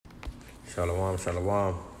Shalom, shalom.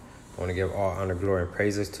 I want to give all honor, glory, and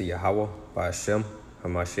praises to Yahweh, by Hashem,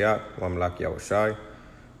 Hamashiach, Wamlak Yahushai.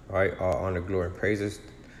 All right, all honor, glory, and praises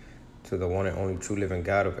to the one and only true living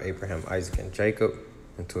God of Abraham, Isaac, and Jacob,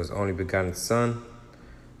 and to his only begotten Son,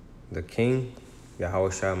 the King,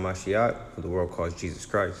 Yahushua Mashiach, who the world calls Jesus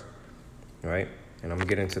Christ. All right, and I'm going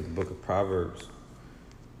to get into the book of Proverbs,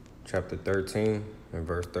 chapter 13 and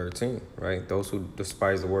verse 13, right? Those who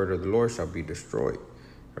despise the word of the Lord shall be destroyed,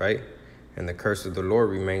 right? And the curse of the Lord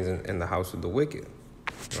remains in the house of the wicked,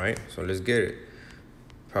 right? So let's get it.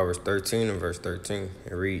 Proverbs 13 and verse 13,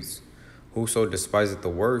 it reads, "Whoso despiseth the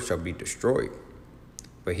word shall be destroyed,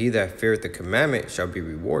 but he that feareth the commandment shall be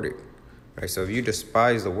rewarded." Right? So if you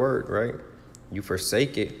despise the word, right, you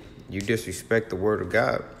forsake it, you disrespect the word of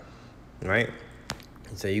God, right?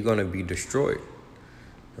 And so you're going to be destroyed,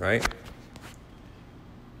 right?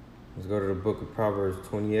 Let's go to the book of Proverbs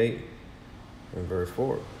 28 and verse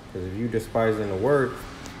 4. Because if you despise in the word,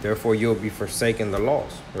 therefore you'll be forsaking the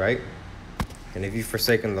laws, right? And if you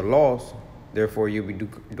forsaken the laws, therefore you'll be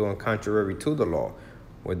doing contrary to the law.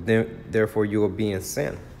 Therefore you will be in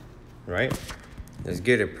sin, right? Let's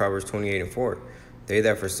get it. Proverbs 28 and 4. They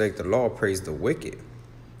that forsake the law praise the wicked,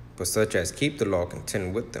 but such as keep the law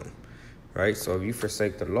contend with them, right? So if you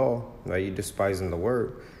forsake the law, right, you despising the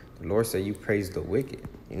word, the Lord said you praise the wicked.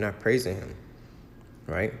 You're not praising him,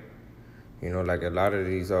 right? You know, like a lot of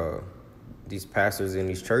these pastors in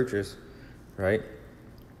these churches, right?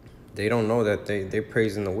 They don't know that they're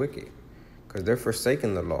praising the wicked because they're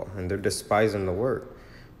forsaking the law and they're despising the word,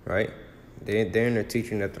 right? They're in there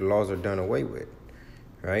teaching that the laws are done away with,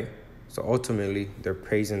 right? So ultimately, they're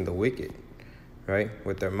praising the wicked, right?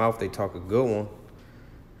 With their mouth, they talk a good one,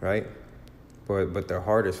 right? But their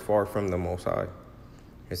heart is far from the Most High.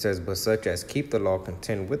 It says, but such as keep the law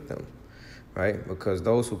contend with them, right? Because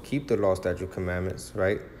those who keep the law, statute, commandments,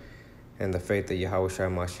 right, and the faith of Yahushua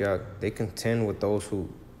Mashiach, they contend with those who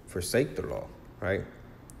forsake the law, right?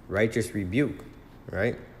 Righteous rebuke,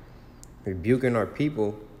 right? Rebuking our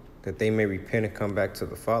people that they may repent and come back to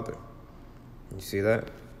the Father. You see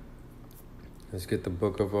that? Let's get the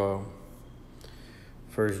book of 1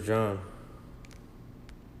 John,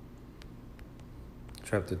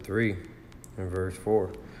 chapter 3 and verse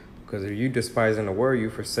 4. Because if you despising the word, you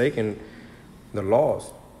forsaking the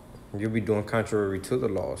laws, you'll be doing contrary to the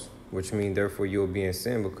laws, which means therefore you'll be in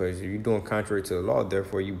sin, because if you're doing contrary to the law,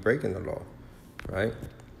 therefore you breaking the law, right?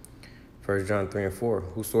 1 John 3 and 4,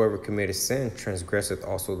 whosoever committeth sin transgresseth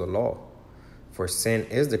also the law, for sin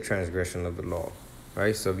is the transgression of the law,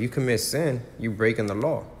 right? So if you commit sin, you breaking the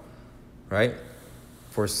law, right?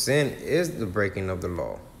 For sin is the breaking of the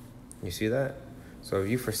law. You see that? So if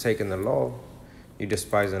you forsaking the law, you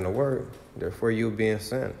despising the word, therefore you'll be in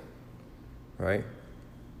sin, right?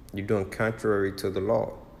 You're doing contrary to the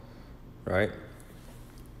law, right?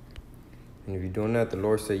 And if you're doing that, the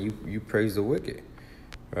Lord said you praise the wicked,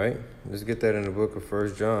 right? Let's get that in the book of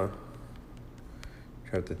 1 John,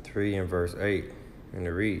 chapter 3 and verse 8. And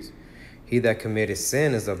it reads, he that committeth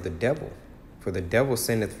sin is of the devil, for the devil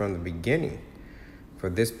sinneth from the beginning. For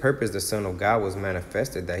this purpose the Son of God was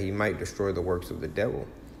manifested, that he might destroy the works of the devil.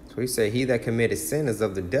 So he said, he that committeth sin is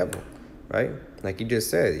of the devil, right? Like you just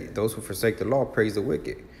said, those who forsake the law praise the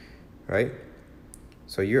wicked, right?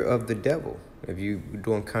 So you're of the devil if you're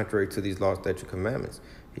doing contrary to these laws, statutes, commandments.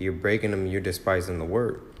 You're breaking them, you're despising the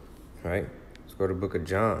word, right? Let's go to the book of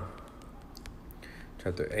John,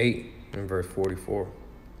 chapter 8 and verse 44.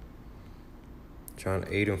 John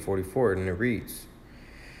 8 and 44, and it reads,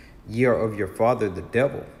 ye are of your father the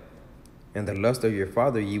devil, and the lust of your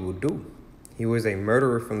father ye will do. He was a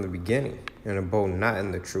murderer from the beginning, and abode not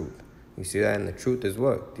in the truth. You see that? In the truth is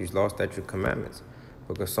what? These laws, statutes, commandments.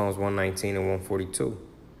 Book of Psalms 119 and 142,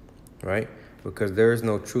 right? Because there is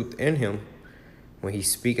no truth in him. When he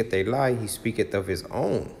speaketh a lie, he speaketh of his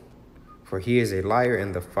own, for he is a liar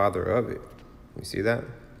and the father of it. You see that?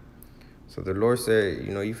 So the Lord said,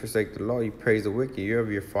 you know, you forsake the law, you praise the wicked, you're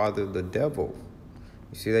of your father the devil.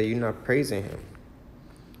 You see that? You're not praising him,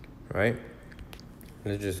 right?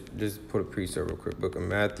 Let's just put a precept real quick. Book of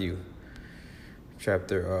Matthew,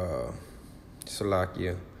 chapter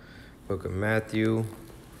Salakia. Book of Matthew.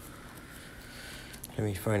 Let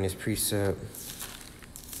me find this precept.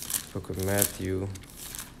 Book of Matthew,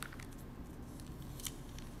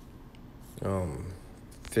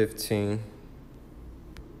 15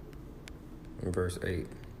 and verse 8.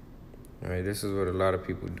 All right, this is what a lot of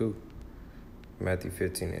people do. Matthew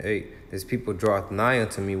 15 and 8. This people draweth nigh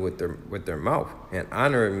unto me with their mouth, and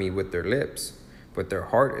honoreth me with their lips, but their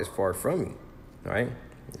heart is far from me. Right?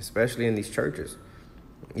 Especially in these churches.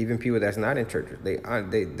 Even people that's not in churches,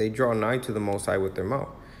 they draw nigh to the Most High with their mouth.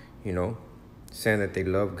 you know, saying that they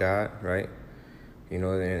love God, right? You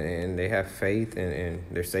know, and they have faith and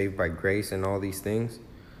they're saved by grace and all these things.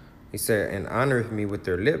 He said, and honoreth me with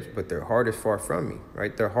their lips, but their heart is far from me,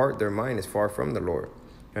 right? Their heart, their mind is far from the Lord,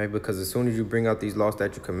 right? Because as soon as you bring out these law,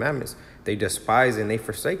 statute, commandments, they despise and they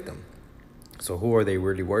forsake them. So who are they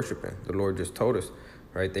really worshiping? The Lord just told us,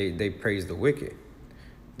 right? They praise the wicked.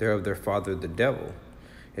 They're of their father, the devil.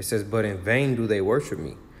 It says, but in vain do they worship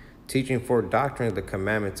me, teaching for doctrine the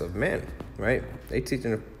commandments of men, right? They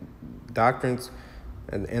teaching the doctrines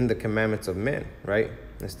and the commandments of men, right?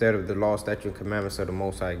 Instead of the law, statute, and commandments of the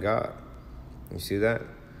Most High God. You see that?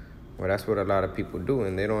 Well, that's what a lot of people do,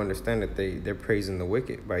 and they don't understand that they're praising the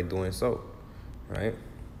wicked by doing so, right?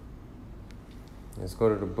 Let's go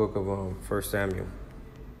to the book of 1 Samuel,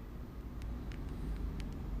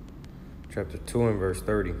 chapter 2 and verse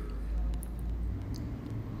 30.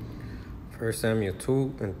 1 Samuel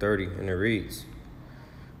 2 and 30, and it reads,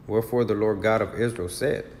 wherefore the Lord God of Israel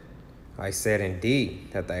said, I said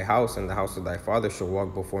indeed that thy house and the house of thy father shall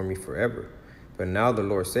walk before me forever. But now the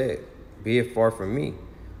Lord said, be it far from me.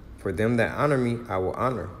 For them that honor me I will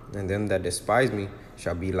honor, and them that despise me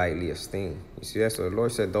shall be lightly esteemed. You see that? So the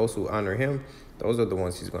Lord said those who honor him, those are the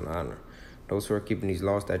ones he's going to honor. Those who are keeping these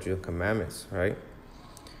laws, statutes, and commandments, right?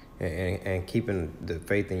 And keeping the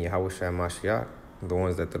faith in Yahweh Shai Mashiach, the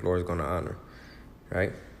ones that the Lord is going to honor,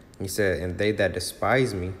 right? He said, and they that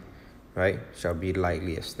despise me, right, shall be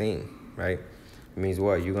lightly esteemed. Right? It means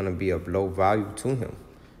what? You're going to be of low value to him.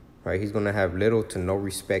 Right? He's going to have little to no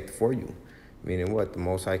respect for you. Meaning what? The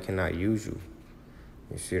Most High cannot use you.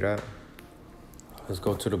 You see that? Let's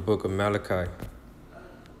go to the book of Malachi.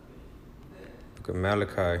 Book of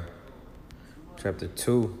Malachi, chapter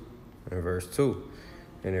 2 and verse 2.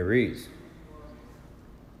 And it reads,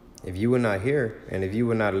 if you will not hear, and if you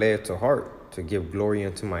will not lay it to heart, to give glory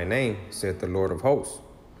unto my name, saith the Lord of hosts,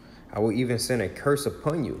 I will even send a curse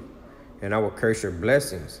upon you, and I will curse your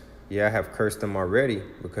blessings. Yeah, I have cursed them already,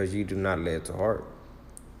 because you do not lay it to heart.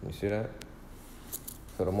 You see that?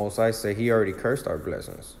 So the Most High say he already cursed our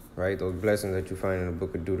blessings, right? Those blessings that you find in the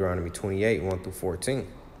book of Deuteronomy 28, 1 through 14,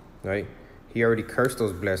 right? He already cursed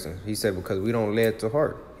those blessings. He said because we don't lay it to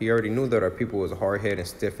heart. He already knew that our people was a hard-headed and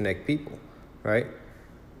stiff-necked people, right?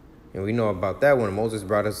 And we know about that when Moses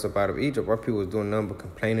brought us up out of Egypt. Our people was doing nothing but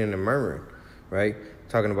complaining and murmuring, right?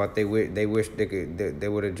 Talking about they wish they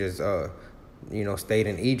would have just stayed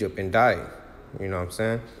in Egypt and died. You know what I'm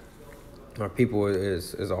saying? Our people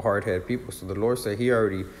is a hard-headed people. So the Lord said he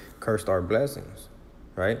already cursed our blessings,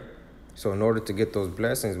 right? So in order to get those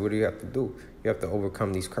blessings, what do you have to do? You have to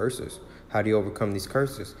overcome these curses. How do you overcome these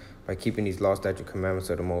curses? By keeping these law, statute, commandments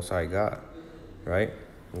of the Most High God, right?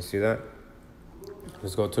 You see that?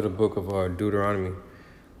 Let's go to the book of Deuteronomy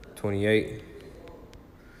 28.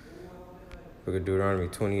 Book of Deuteronomy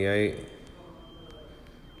 28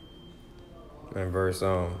 and verse,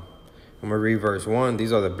 I'm going to read verse 1.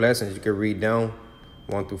 These are the blessings. You can read down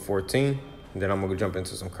 1 through 14. And then I'm going to jump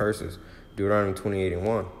into some curses. Deuteronomy 28 and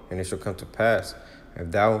 1. And it shall come to pass,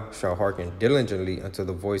 if thou shalt hearken diligently unto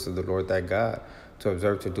the voice of the Lord thy God, to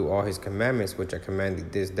observe to do all his commandments, which I command thee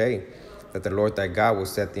this day, that the Lord thy God will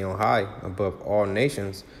set thee on high above all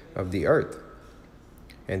nations of the earth.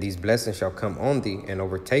 And these blessings shall come on thee and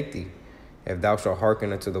overtake thee, if thou shalt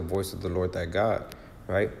hearken unto the voice of the Lord thy God.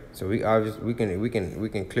 Right? So we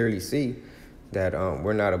can clearly see that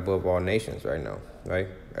we're not above all nations right now. Right?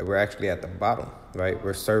 We're actually at the bottom. Right?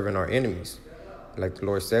 We're serving our enemies, like the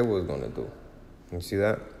Lord said we was going to do. You see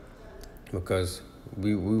that? Because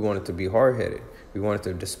we wanted to be hard-headed. We wanted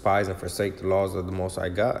to despise and forsake the laws of the Most High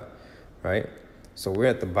God. Right? So we're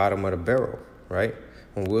at the bottom of the barrel. Right?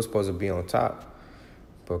 When we're supposed to be on top.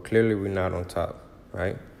 But clearly we're not on top.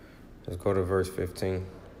 Right? Let's go to verse 15.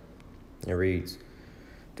 It reads,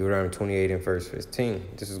 Deuteronomy 28 and verse 15.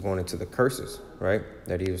 This is going into the curses, right,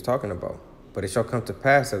 that he was talking about. But it shall come to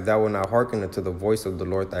pass, if thou wilt not hearken unto the voice of the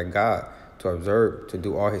Lord thy God, to observe, to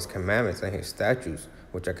do all his commandments and his statutes,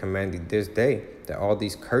 which I command thee this day, that all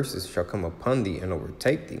these curses shall come upon thee and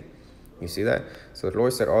overtake thee. You see that? So the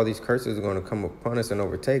Lord said all these curses are going to come upon us and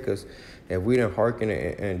overtake us if we don't hearken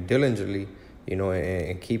and diligently,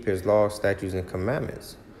 and keep his laws, statutes, and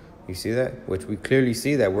commandments. You see that? Which we clearly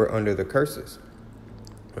see that we're under the curses.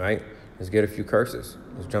 Right? Let's get a few curses.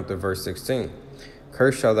 Let's jump to verse 16.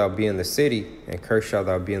 Cursed shalt thou be in the city, and cursed shalt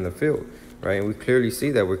thou be in the field. Right? And we clearly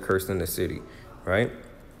see that we're cursed in the city. Right?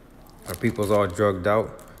 Our people's all drugged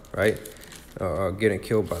out. Right? Getting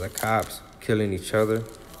killed by the cops, killing each other.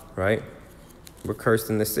 Right? We're cursed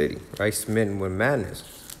in the city. Right? Smitten with madness.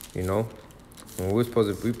 When we're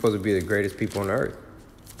supposed to be the greatest people on earth.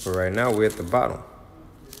 But right now we're at the bottom.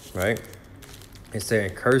 Right? It's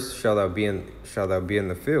saying, "Cursed shall thou be in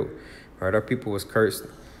the field." Right? Our people was cursed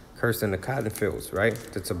in the cotton fields, right?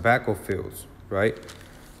 The tobacco fields, right?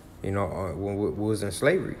 When we was in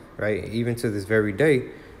slavery, right? Even to this very day,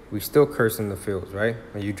 we still curse in the fields, right?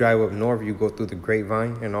 When you drive up north, you go through the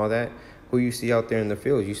grapevine and all that. Who you see out there in the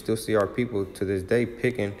fields? You still see our people to this day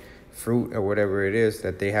picking fruit or whatever it is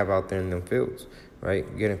that they have out there in them fields, right?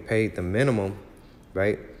 Getting paid the minimum,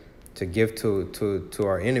 right, to give to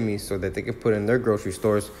our enemies so that they can put in their grocery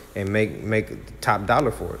stores and make top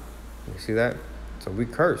dollar for it. You see that? So we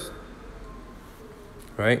curse,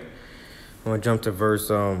 right? I'm going to jump to verse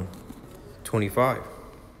 25.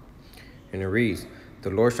 And it reads, "The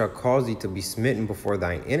Lord shall cause thee to be smitten before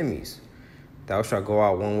thine enemies. Thou shalt go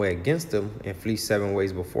out one way against them, and flee 7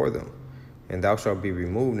 ways before them. And thou shalt be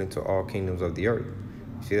removed into all kingdoms of the earth."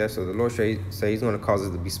 See that? So the Lord say he's going to cause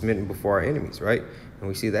us to be smitten before our enemies, right? And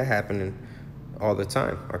we see that happening all the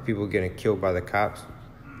time. Our people getting killed by the cops,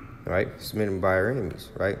 right? Smitten by our enemies,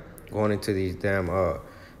 right? Going into these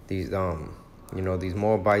these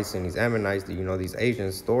Moabites and these Ammonites, these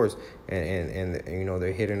Asian stores, and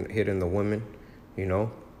they're hitting the women,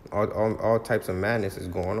 all types of madness is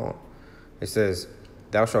going on. It says,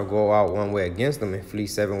 "Thou shalt go out one way against them and flee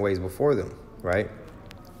 7 ways before them," right?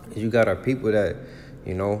 You got our people that,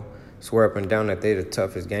 swear up and down that they the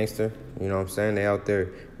toughest gangster. You know what I'm saying? They out there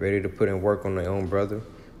ready to put in work on their own brother,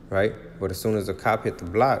 right? But as soon as a cop hit the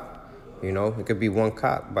block, it could be one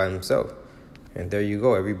cop by himself. And there you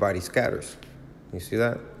go. Everybody scatters. You see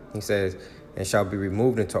that? He says, "And shall be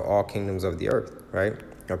removed into all kingdoms of the earth," right?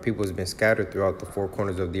 Our people has been scattered throughout the 4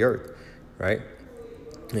 corners of the earth, right?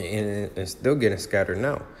 And still getting scattered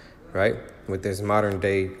now, right? With this modern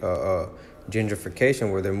day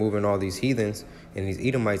gentrification where they're moving all these heathens and these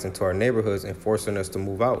Edomites into our neighborhoods and forcing us to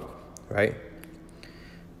move out, right?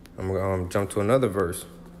 I'm going to jump to another verse.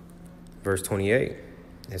 Verse 28.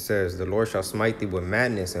 It says, "The Lord shall smite thee with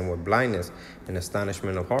madness and with blindness and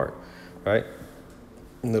astonishment of heart," right?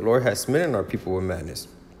 And the Lord has smitten our people with madness.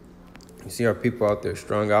 You see our people out there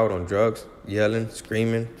strung out on drugs, yelling,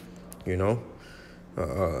 screaming,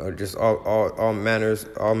 just all matters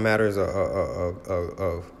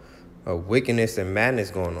of wickedness and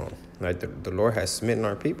madness going on. Right? The Lord has smitten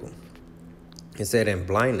our people. It said in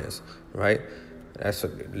blindness, right? That's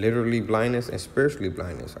literally blindness and spiritually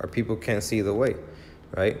blindness. Our people can't see the way,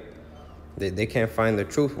 right? They can't find the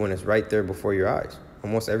truth when it's right there before your eyes.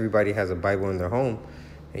 Almost everybody has a Bible in their home,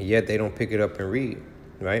 and yet they don't pick it up and read,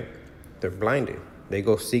 right? They're blinded. They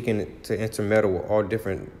go seeking to intermeddle with all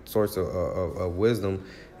different sorts of wisdom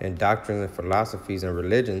and doctrines and philosophies and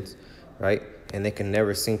religions, right? And they can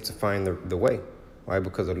never seem to find the way. Why?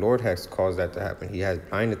 Because the Lord has caused that to happen. He has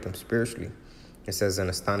blinded them spiritually. It says an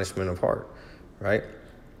astonishment of heart, right?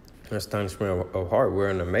 An astonishment of heart. We're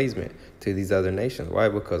in amazement to these other nations. Why?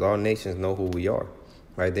 Because all nations know who we are,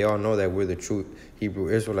 right? They all know that we're the true Hebrew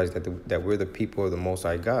Israelites, that we're the people of the Most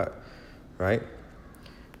High God, right?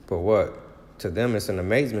 But what? To them, it's an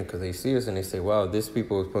amazement because they see us and they say, wow, this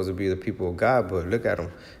people is supposed to be the people of God, but look at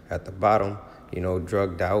them at the bottom,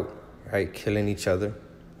 drugged out, right? Killing each other,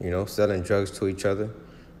 selling drugs to each other,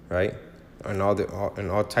 right? And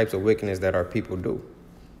all types of wickedness that our people do.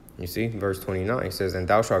 You see, verse 29 says, "And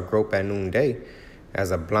thou shalt grope at noonday as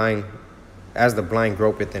the blind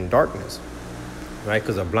gropeth in darkness," right?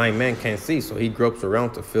 Because a blind man can't see, so he gropes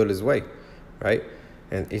around to feel his way, right?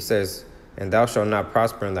 And it says, "And thou shalt not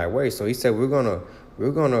prosper in thy way." So he said, we're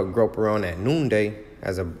gonna grope around at noonday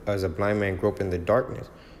as a blind man grope in the darkness,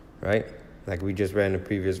 right? Like we just read in the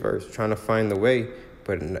previous verse, trying to find the way,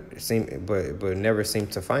 but never seem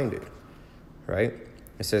to find it, right?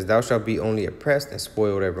 It says, "Thou shalt be only oppressed and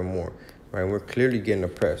spoiled evermore," right? And we're clearly getting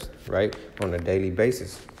oppressed, right, on a daily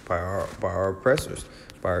basis by our oppressors,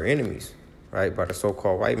 by our enemies, right, by the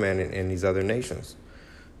so-called white man and these other nations.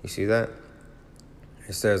 You see that?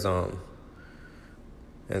 It says,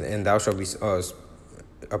 and thou shalt be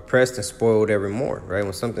oppressed and spoiled evermore, right?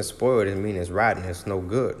 When something's spoiled, it means it's rotten, it's no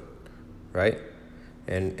good, right?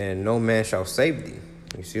 And no man shall save thee.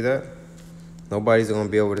 You see that? Nobody's going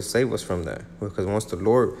to be able to save us from that. Because once the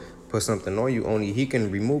Lord puts something on you, only he can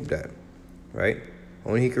remove that, right?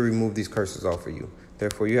 Only he can remove these curses off of you.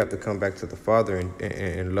 Therefore, you have to come back to the Father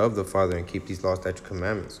and love the Father and keep these laws, statutes,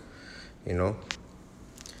 commandments, I'm going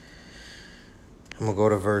to go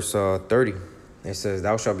to verse 30. It says,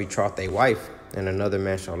 "Thou shalt betroth a wife, and another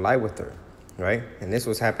man shall lie with her," right? And this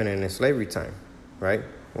was happening in slavery time, right?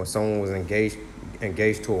 When someone was engaged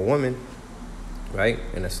to a woman, right?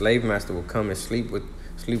 And a slave master will come and sleep with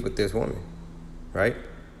this woman, right?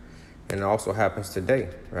 And it also happens today,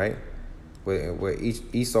 right? Where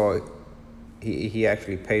Esau he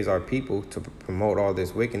actually pays our people to promote all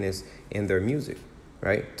this wickedness in their music,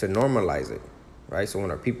 right? To normalize it, right? So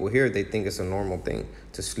when our people hear it, they think it's a normal thing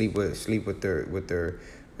to sleep with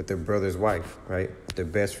their brother's wife, right? Their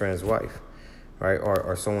best friend's wife, right?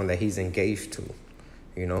 Or someone that he's engaged to,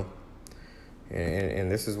 you know.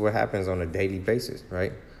 And this is what happens on a daily basis,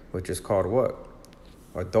 right? Which is called what?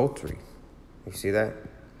 Adultery. You see that?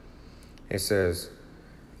 It says,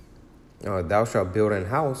 thou shalt build an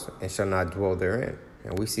house and shall not dwell therein.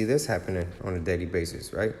 And we see this happening on a daily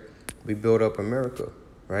basis, right? We build up America,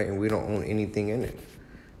 right? And we don't own anything in it.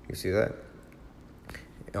 You see that?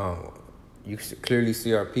 You clearly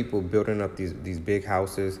see our people building up these big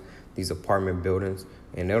houses, these apartment buildings,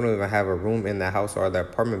 and they don't even have a room in that house or that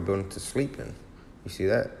apartment building to sleep in. You see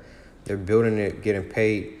that? They're building it, getting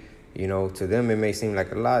paid. You know, to them it may seem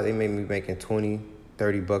like a lot. They may be making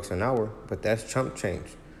 $20-$30 an hour, but that's chump change.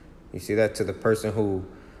 You see that? To the person who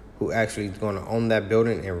actually is going to own that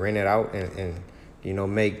building and rent it out and you know,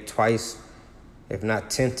 make twice, if not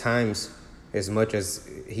 10 times as much as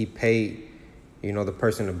he paid, you know, the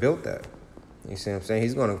person who built that. You see what I'm saying?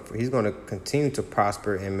 He's gonna continue to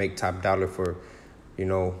prosper and make top dollar for, you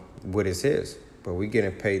know, what is his. But we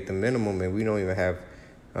getting paid the minimum and we don't even have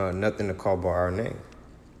nothing to call by our name.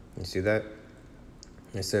 You see that?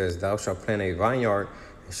 It says, thou shalt plant a vineyard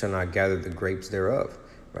and shall not gather the grapes thereof.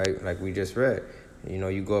 Right? Like we just read. You know,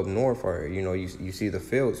 you go up north or, you know, you see the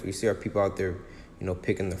fields. You see our people out there, you know,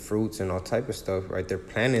 picking the fruits and all type of stuff, right? They're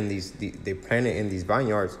planting they plant it in these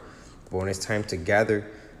vineyards. But when it's time to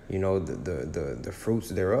gather, you know, the fruits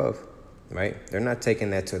thereof, right? They're not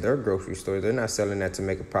taking that to their grocery store. They're not selling that to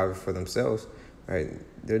make a profit for themselves, right?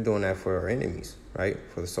 They're doing that for our enemies, right?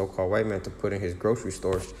 For the so-called white man to put in his grocery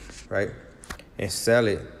store, right? And sell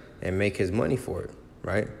it and make his money for it,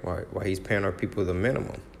 right? While he's paying our people the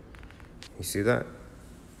minimum. You see that?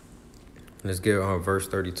 Let's get on verse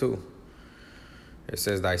 32. It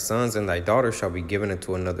says, thy sons and thy daughters shall be given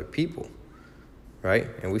unto another people. Right?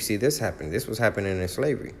 And we see this happen. This was happening in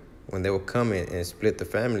slavery when they would come in and split the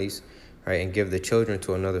families, right, and give the children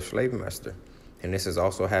to another slave master. And this is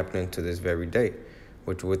also happening to this very day,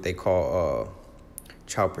 which what they call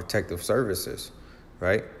child protective services,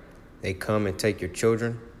 right? They come and take your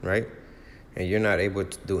children, right? And you're not able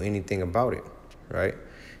to do anything about it, right?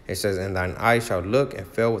 It says, and thine eye shall look and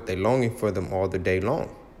fail with a longing for them all the day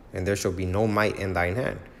long, and there shall be no might in thine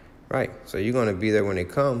hand, right? So you're going to be there when they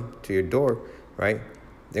come to your door, right?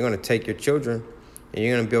 They're going to take your children, and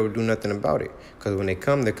you're going to be able to do nothing about it. Because when they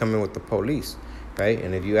come, they're coming with the police, right?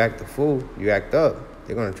 And if you act a fool, you act up,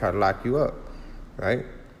 they're going to try to lock you up, right?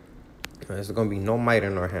 There's going to be no might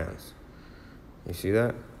in our hands. You see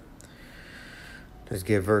that? Let's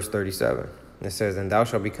get verse 37. It says, and thou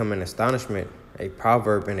shalt become an astonishment, a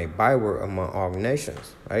proverb, and a byword among all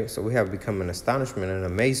nations, right? So we have become an astonishment and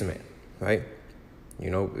amazement, right? You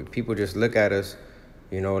know, people just look at us,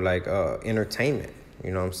 you know, like entertainment,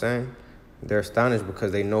 you know what I'm saying? They're astonished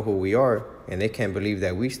because they know who we are, and they can't believe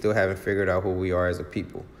that we still haven't figured out who we are as a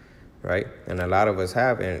people, right? And a lot of us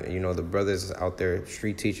have, and, you know, the brothers out there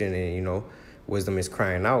street teaching and, you know, wisdom is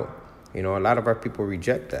crying out. You know, a lot of our people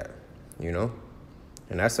reject that, you know?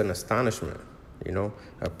 And that's an astonishment, you know?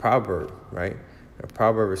 A proverb, right? A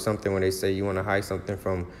proverb is something when they say you want to hide something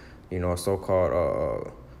from, you know, a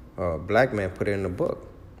so-called black man, put it in the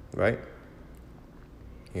book, right?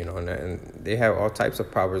 You know, and they have all types of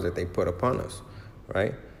proverbs that they put upon us,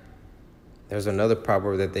 right? There's another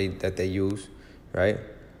proverb that they use, right?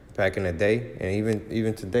 Back in the day, and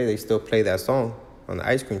even today, they still play that song on the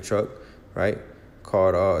ice cream truck, right?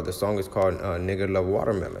 Called the song is called "Nigga Love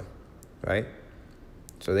Watermelon," right?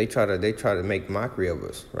 So they try to make mockery of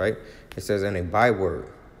us, right? It says, "And a byword,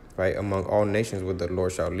 right, among all nations, where the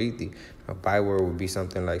Lord shall lead thee." A byword would be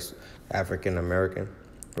something like African American,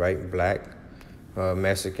 right? Black.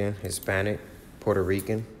 Mexican, Hispanic, Puerto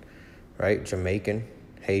Rican, right? Jamaican,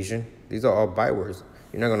 Haitian. These are all bywords.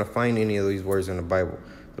 You're not going to find any of these words in the Bible.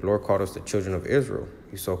 The Lord called us the children of Israel.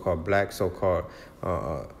 You so-called black, so-called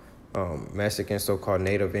Mexican, so-called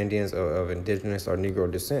native Indians of indigenous or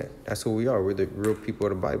negro descent. That's who we are. We're the real people of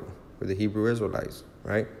the Bible. We're the Hebrew Israelites,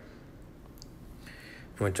 right?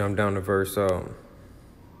 I'm going to jump down to verse... Let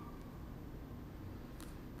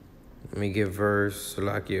me get verse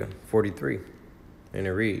 43. And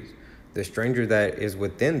it reads, the stranger that is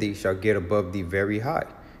within thee shall get above thee very high,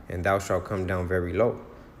 and thou shalt come down very low.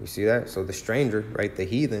 You see that? So the stranger, right, the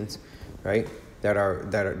heathens, right, that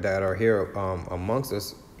are here amongst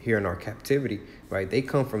us here in our captivity, right, they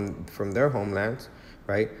come from their homelands,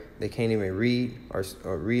 right? They can't even read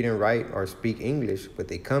or read and write or speak English, but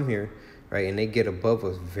they come here, right, and they get above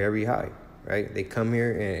us very high, right? They come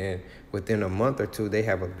here and within a month or two, they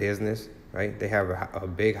have a business, right? They have a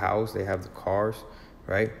big house. They have the cars,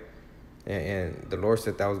 right? And the Lord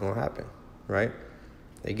said that was going to happen, right?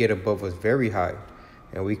 They get above us very high,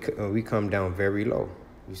 and we come down very low.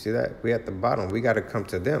 You see that? We at the bottom. We got to come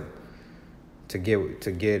to them to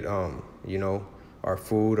get our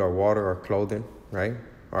food, our water, our clothing, right?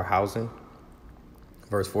 Our housing.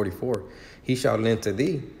 Verse 44, he shall lend to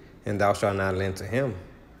thee, and thou shalt not lend to him.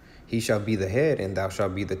 He shall be the head, and thou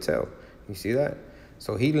shalt be the tail. You see that?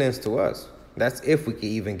 So he lends to us. That's if we can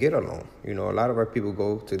even get a loan. A lot of our people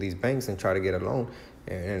go to these banks and try to get a loan,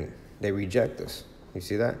 and they reject us. You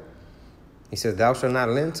see that? He says, thou shalt not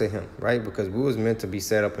lend to him, right? Because we was meant to be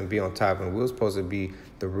set up and be on top, and we were supposed to be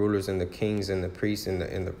the rulers and the kings and the priests and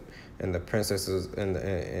the princesses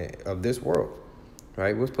of this world,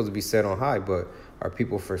 right? We're supposed to be set on high, but our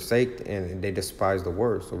people forsake and they despise the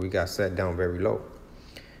word, so we got set down very low.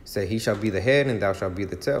 Say, he shall be the head, and thou shalt be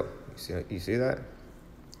the tail. You see that?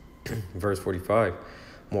 Verse 45,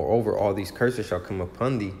 moreover, all these curses shall come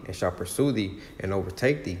upon thee, and shall pursue thee, and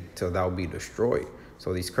overtake thee, till thou be destroyed.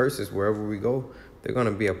 So these curses, wherever we go, they're going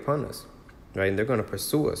to be upon us, right? And they're going to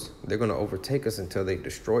pursue us. They're going to overtake us until they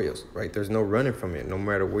destroy us, right? There's no running from it. No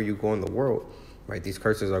matter where you go in the world, right? These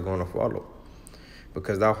curses are going to follow.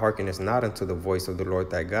 Because thou hearkenest not unto the voice of the Lord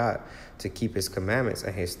thy God, to keep his commandments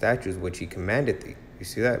and his statutes which he commanded thee. You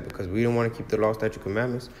see that? Because we don't want to keep the law, statute,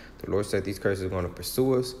 commandments, the Lord said these curses are going to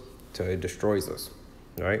pursue us till it destroys us,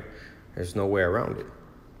 right? There's no way around it.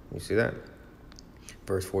 You see that?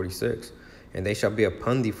 Verse 46, and they shall be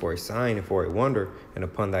upon thee for a sign and for a wonder, and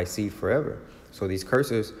upon thy seed forever. So these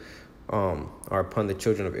curses are upon the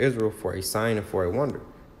children of Israel for a sign and for a wonder,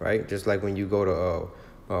 right? Just like when you go to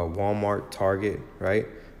Walmart, Target, right?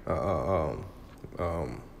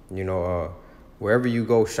 Wherever you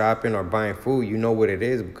go shopping or buying food, you know what it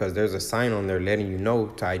is because there's a sign on there letting you know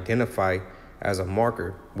to identify as a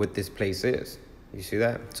marker what this place is. You see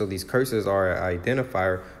that? So these curses are an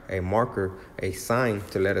identifier, a marker, a sign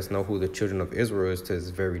to let us know who the children of Israel is to this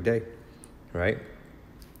very day, right?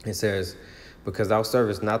 It says, because thou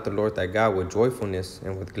servest not the Lord thy God with joyfulness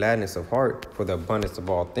and with gladness of heart for the abundance of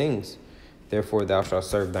all things, therefore thou shalt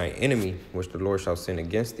serve thine enemy, which the Lord shall send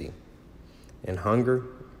against thee, in hunger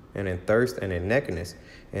and in thirst and in nakedness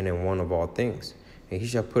and in want of all things. And he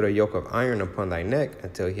shall put a yoke of iron upon thy neck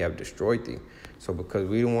until he have destroyed thee. So because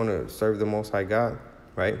we don't want to serve the Most High God,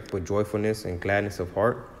 right, with joyfulness and gladness of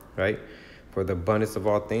heart, right, for the abundance of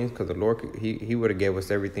all things, because the Lord, he would have gave us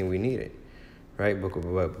everything we needed, right, but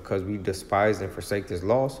because we despised and forsake his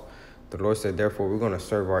laws, the Lord said, therefore, we're going to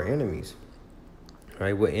serve our enemies.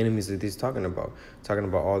 Right? What enemies are these talking about? Talking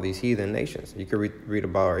about all these heathen nations. You can read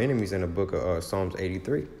about our enemies in the book of Psalms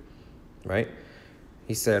 83, right?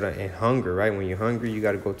 He said in hunger, right? When you're hungry, you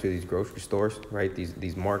got to go to these grocery stores, right?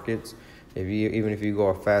 These markets. Even if you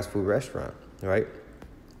go to a fast food restaurant, right?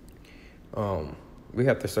 We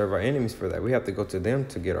have to serve our enemies for that. We have to go to them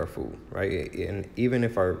to get our food, right? And even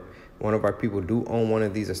if one of our people do own one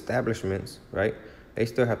of these establishments, right? They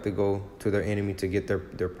still have to go to their enemy to get their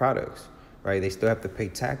products. Right? They still have to pay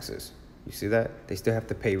taxes. You see that? They still have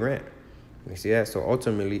to pay rent. You see that? So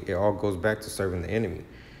ultimately, it all goes back to serving the enemy.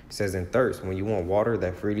 It says in thirst, when you want water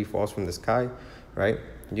that freely falls from the sky, right?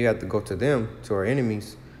 You have to go to them, to our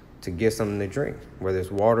enemies, to get something to drink. Whether it's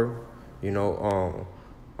water,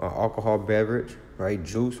 alcohol beverage, right?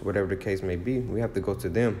 Juice, whatever the case may be. We have to go to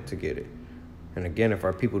them to get it. And again, if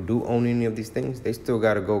our people do own any of these things, they still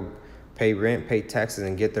got to go pay rent, pay taxes,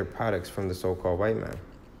 and get their products from the so-called white man.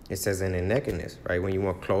 It says in nakedness, right? When you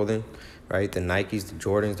want clothing, right? The Nikes, the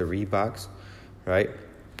Jordans, the Reeboks, right?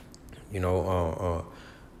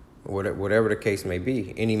 Whatever the case may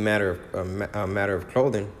be, any matter of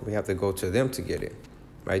clothing, we have to go to them to get it,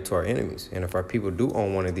 right? To our enemies. And if our people do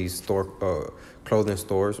own one of these clothing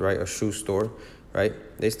stores, right? A shoe store, right?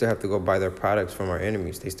 They still have to go buy their products from our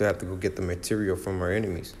enemies. They still have to go get the material from our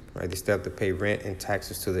enemies, right? They still have to pay rent and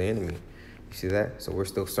taxes to the enemy. You see that? So we're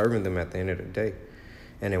still serving them at the end of the day.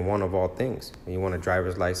 And in one of all things, you want a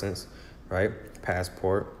driver's license, right?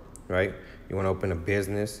 Passport, right? You want to open a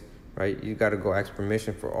business, right? You got to go ask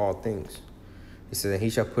permission for all things. He said,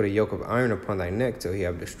 he shall put a yoke of iron upon thy neck till he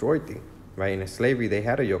have destroyed thee, right? And in slavery, they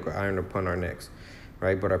had a yoke of iron upon our necks,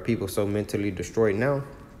 right? But our people so mentally destroyed now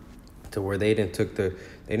to where they didn't took the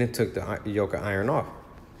yoke of iron off.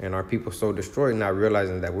 And our people so destroyed, not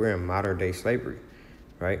realizing that we're in modern day slavery,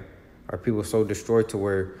 right? Our people so destroyed to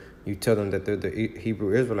where you tell them that they're the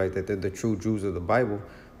Hebrew Israelites, that they're the true Jews of the Bible,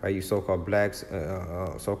 right? You so-called blacks,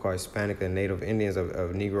 so-called Hispanic and Native Indians of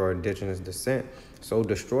Negro or Indigenous descent, so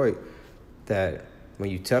destroyed that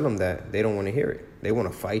when you tell them that, they don't want to hear it. They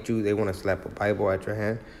want to fight you. They want to slap a Bible at your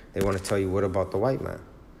hand. They want to tell you what about the white man.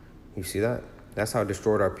 You see that? That's how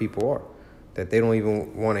destroyed our people are. That they don't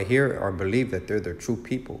even want to hear or believe that they're the true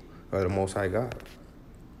people of the Most High God.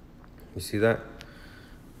 You see that?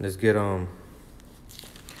 Let's get Let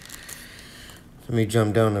me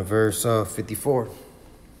jump down to verse 54.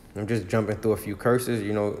 I'm just jumping through a few curses.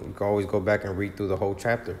 You know, you can always go back and read through the whole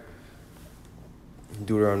chapter.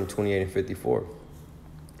 Deuteronomy 28 and 54.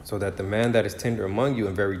 So that the man that is tender among you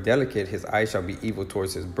and very delicate, his eye shall be evil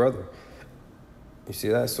towards his brother. You see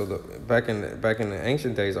that? So back in the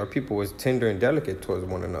ancient days, our people was tender and delicate towards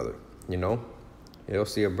one another. You know, they'll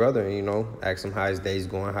see a brother and, you know, ask him how his day's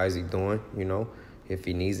going, how is he doing, you know, if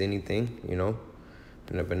he needs anything, you know.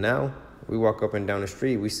 But now we walk up and down the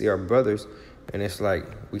street, we see our brothers, and it's like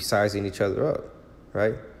we sizing each other up,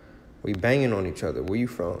 right? We banging on each other. Where you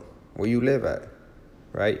from? Where you live at?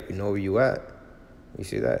 Right? You know where you at. You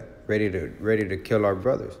see that? Ready to kill our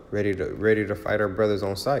brothers. Ready to fight our brothers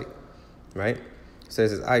on sight. Right? It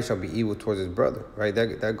says his eye shall be evil towards his brother. Right?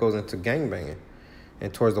 That goes into gangbanging.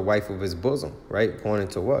 And towards the wife of his bosom. Right? Going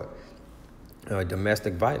into what?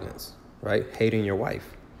 Domestic violence. Right? Hating your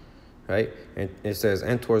wife. Right? And it says,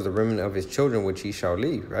 and towards the remnant of his children which he shall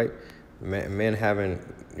leave. Right? Men having,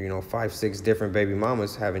 you know, 5, 6 different baby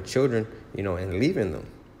mamas, having children, you know, and leaving them.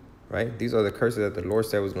 Right? These are the curses that the Lord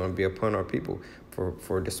said was going to be upon our people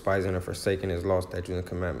for despising and forsaking his law, statutes, and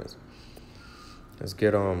commandments. Let's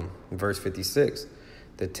get verse 56.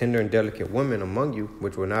 The tender and delicate woman among you,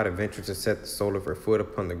 which will not adventure to set the sole of her foot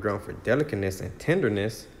upon the ground for delicateness and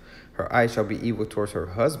tenderness, her eye shall be evil towards her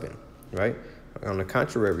husband. Right? On the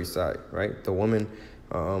contrary side, right? The woman,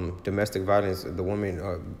 domestic violence, the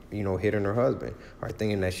woman, you know, hitting her husband, or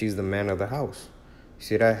thinking that she's the man of the house.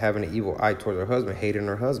 See that? Having an evil eye towards her husband, hating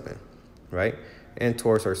her husband, right? And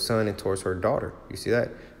towards her son and towards her daughter. You see that?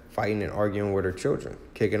 Fighting and arguing with her children,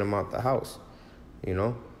 kicking them out the house. You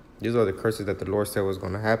know, these are the curses that the Lord said was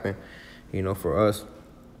going to happen, you know, for us,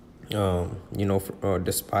 you know, for,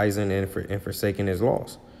 despising and forsaking his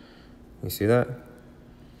laws. You see that?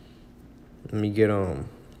 Let me get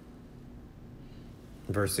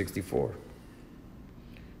verse 64.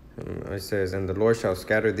 It says, and the Lord shall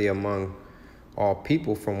scatter thee among all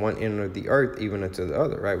people from one end of the earth even unto the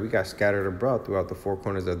other, right? We got scattered abroad throughout the 4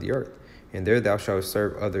 corners of the earth. And there thou shalt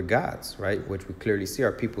serve other gods, right? Which we clearly see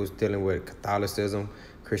our people is dealing with Catholicism,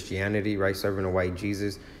 Christianity, right? Serving a white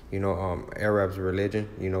Jesus, you know, Arabs religion,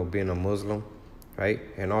 you know, being a Muslim, right?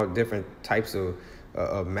 And all different types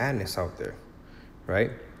of madness out there,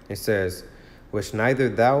 right? It says, which neither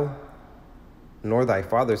thou nor thy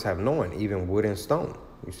fathers have known, even wood and stone.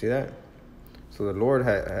 You see that? So the Lord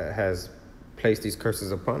has placed these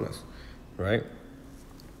curses upon us, right?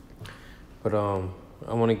 But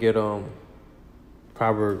I want to get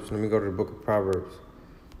Proverbs. Let me go to the book of Proverbs,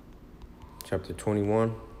 chapter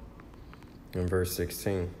 21 and verse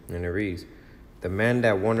 16, and it reads, the man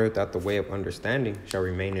that wandereth out the way of understanding shall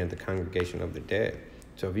remain in the congregation of the dead.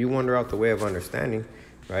 So if you wander out the way of understanding,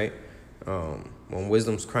 right, when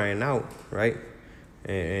wisdom's crying out, right,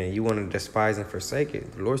 and you want to despise and forsake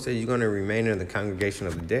it, the Lord says you're going to remain in the congregation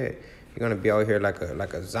of the dead. You're going to be out here like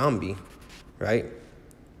a zombie, right?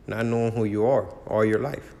 Not knowing who you are all your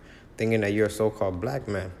life. Thinking that you're a so-called black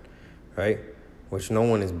man, right? Which no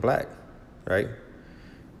one is black, right?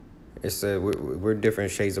 It's we're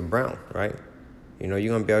different shades of brown, right? You know, you're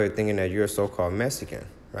going to be out here thinking that you're a so-called Mexican,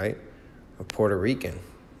 right? A Puerto Rican,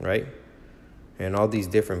 right? And all these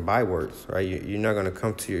different bywords, right? You're not going to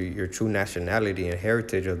come to your true nationality and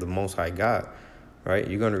heritage of the Most High God, right?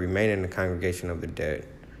 You're going to remain in the congregation of the dead.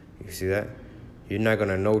 You see that? You're not going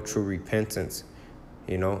to know true repentance,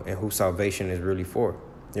 you know, and who salvation is really for.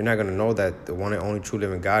 You're not going to know that the one and only true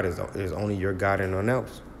living God is only your God and none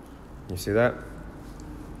else. You see that?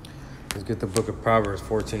 Let's get the book of Proverbs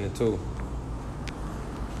 14 and 2.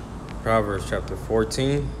 Proverbs chapter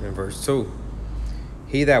 14 and verse 2.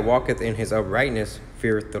 He that walketh in his uprightness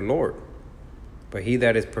feareth the Lord, but he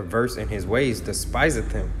that is perverse in his ways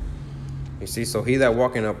despiseth him. You see, so he that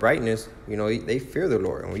walk in uprightness, you know, they fear the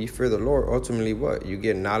Lord. And when you fear the Lord, ultimately what? You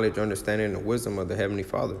get knowledge, understanding, and wisdom of the Heavenly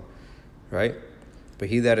Father, right? But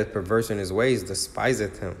he that is perverse in his ways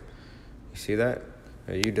despiseth him. You see that?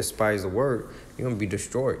 You despise the word, you're going to be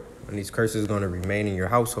destroyed. And these curses are going to remain in your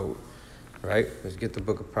household, right? Let's get the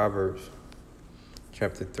book of Proverbs,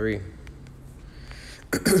 chapter 3.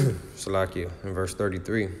 Salakia, in verse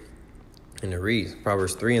 33. And it reads,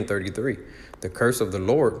 Proverbs 3 and 33. The curse of the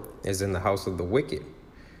Lord is in the house of the wicked,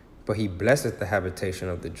 but he blesseth the habitation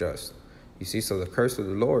of the just. You see, so the curse of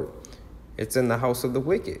the Lord, it's in the house of the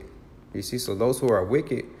wicked. You see, so those who are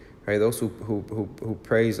wicked, right, those who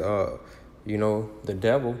praise the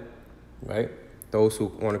devil, right? Those who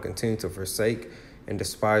want to continue to forsake and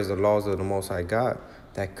despise the laws of the Most High God,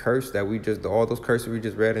 that curse that all those curses we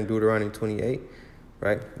just read in Deuteronomy 28,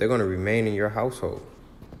 right? They're going to remain in your household,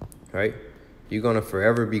 right? You're going to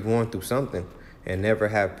forever be going through something and never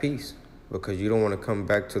have peace because you don't want to come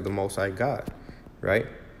back to the Most High God, right?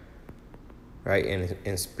 Right?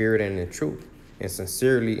 In spirit and in truth, and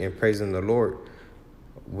sincerely in praising the Lord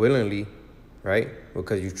willingly, right?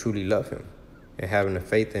 Because you truly love him and having the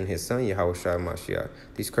faith in his son, Yahweh Shai Mashiach.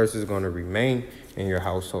 These curses are going to remain in your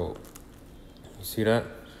household. You see that?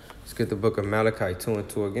 Let's get the book of Malachi 2 and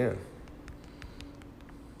 2 again.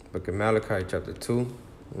 Book of Malachi chapter 2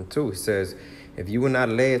 and 2. It says, if you will not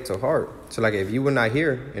lay it to heart. So like if you will not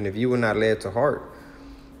hear and if you will not lay it to heart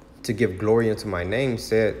to give glory unto my name,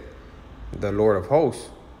 said the Lord of hosts,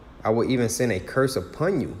 I will even send a curse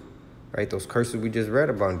upon you. Right? Those curses we just read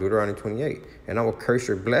about in Deuteronomy 28. And I will curse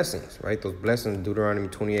your blessings. Right? Those blessings in Deuteronomy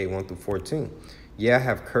 28, 1 through 14. Yeah, I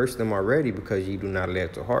have cursed them already because ye do not lay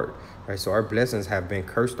it to heart. Right? So our blessings have been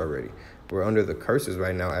cursed already. We're under the curses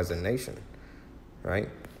right now as a nation. Right?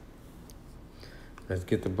 Let's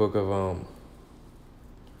get the book of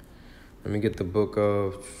let me get the book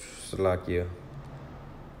of Zechariah.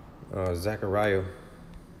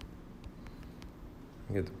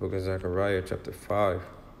 Get the book of Zechariah chapter 5.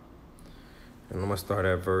 And I'm going to start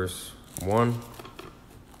at verse 1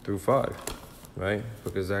 through 5. Right?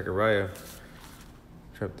 Book of Zechariah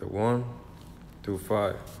chapter 1 through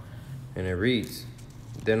 5. And it reads,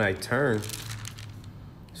 then I turned,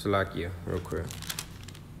 real quick.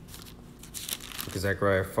 Book of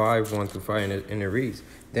Zechariah 5, 1 through 5, and it reads,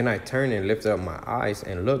 then I turned and lifted up my eyes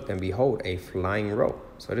and looked, and behold, a flying roe.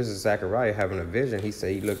 So this is Zechariah having a vision. He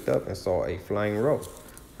said he looked up and saw a flying roe,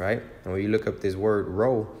 right? And when you look up this word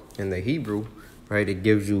roe in the Hebrew, right, it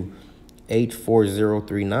gives you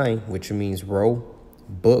H4039, which means row,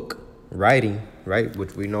 book, writing, right?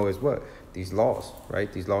 Which we know is what? These laws,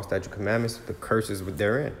 right? These law, statute, commandments, the curses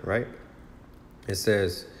therein, right? It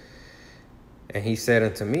says, and he said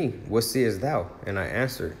unto me, what seest thou? And I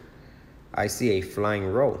answered, I see a flying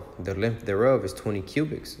roe. The length thereof is 20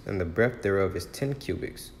 cubits, and the breadth thereof is 10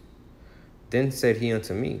 cubits. Then said he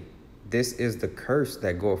unto me, this is the curse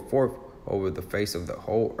that goeth forth over the face of the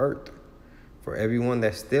whole earth. For everyone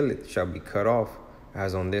that stealeth shall be cut off,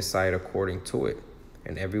 as on this side according to it.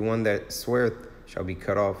 And everyone that sweareth shall be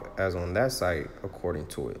cut off, as on that side according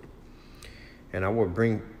to it. And I will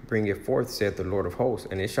bring it forth, saith the Lord of hosts,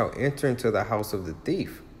 and it shall enter into the house of the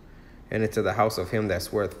thief, and into the house of him that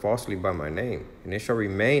sweareth falsely by my name. And it shall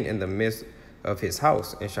remain in the midst of his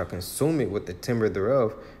house, and shall consume it with the timber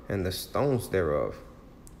thereof, and the stones thereof.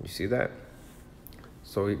 You see that?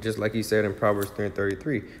 So just like he said in Proverbs 3 and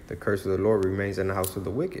 33, the curse of the Lord remains in the house of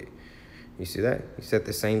the wicked. You see that? He said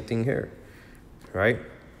the same thing here, right?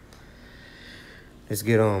 Let's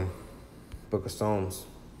get Book of Psalms.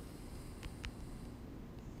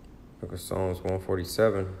 Book of Psalms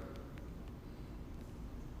 147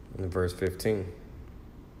 and verse 15.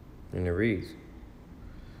 And it reads,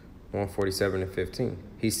 147 and 15.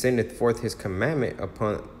 He sendeth forth his commandment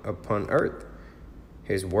upon earth.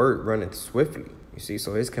 His word runneth swiftly. You see,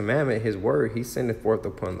 so his commandment, his word, he sendeth forth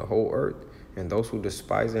upon the whole earth. And those who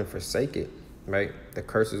despise and forsake it, right, the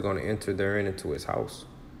curse is going to enter therein into his house,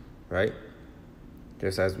 right?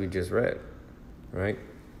 Just as we just read, right?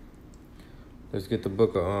 Let's get the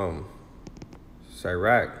book of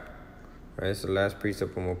Sirach, right? It's the last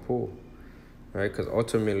precept I'm going to pull, right? Because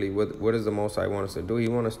ultimately, what does the Most High want us to do? He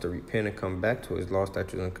wants us to repent and come back to his law,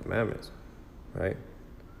 statutes, and commandments, right?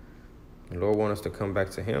 The Lord wants us to come back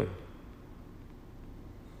to him,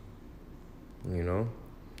 you know?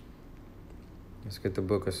 Let's get the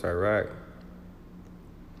book of Sirach,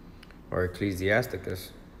 or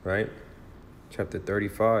Ecclesiasticus, right? Chapter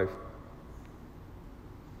 35.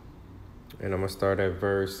 And I'm going to start at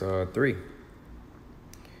verse 3.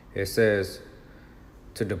 It says,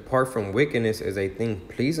 to depart from wickedness is a thing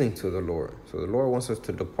pleasing to the Lord. So the Lord wants us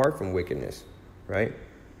to depart from wickedness, right?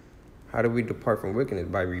 How do we depart from wickedness?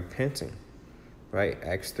 By repenting, right?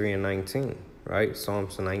 Acts 3 and 19, right?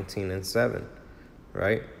 Psalms 19 and 7,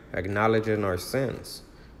 right? Acknowledging our sins,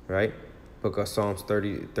 right? Book of Psalms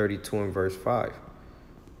 32 and verse 5,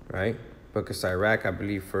 right? Book of Sirach, I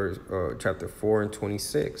believe, chapter 4 and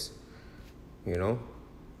 26. You know,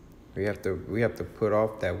 we have to put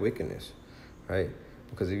off that wickedness, right?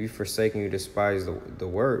 Because if you forsake and you despise the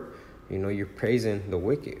word, you know, you're praising the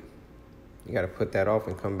wicked. You got to put that off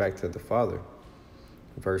and come back to the Father.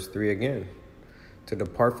 Verse 3 again. To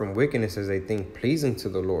depart from wickedness is a thing pleasing to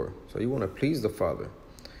the Lord. So you want to please the Father.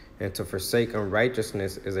 And to forsake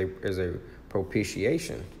unrighteousness is a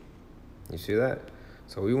propitiation. You see that?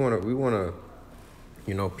 So we wanna,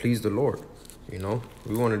 please the Lord. We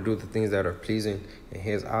want to do the things that are pleasing in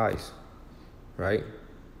His eyes, right?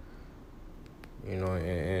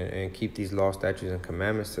 And keep these law, statutes, and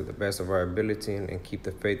commandments to the best of our ability, and keep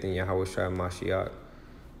the faith in Yahweh Shai Mashiach,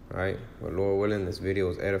 right? But Lord willing, this video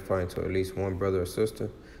is edifying to at least one brother or sister.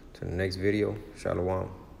 To the next video,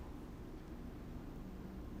 Shalom.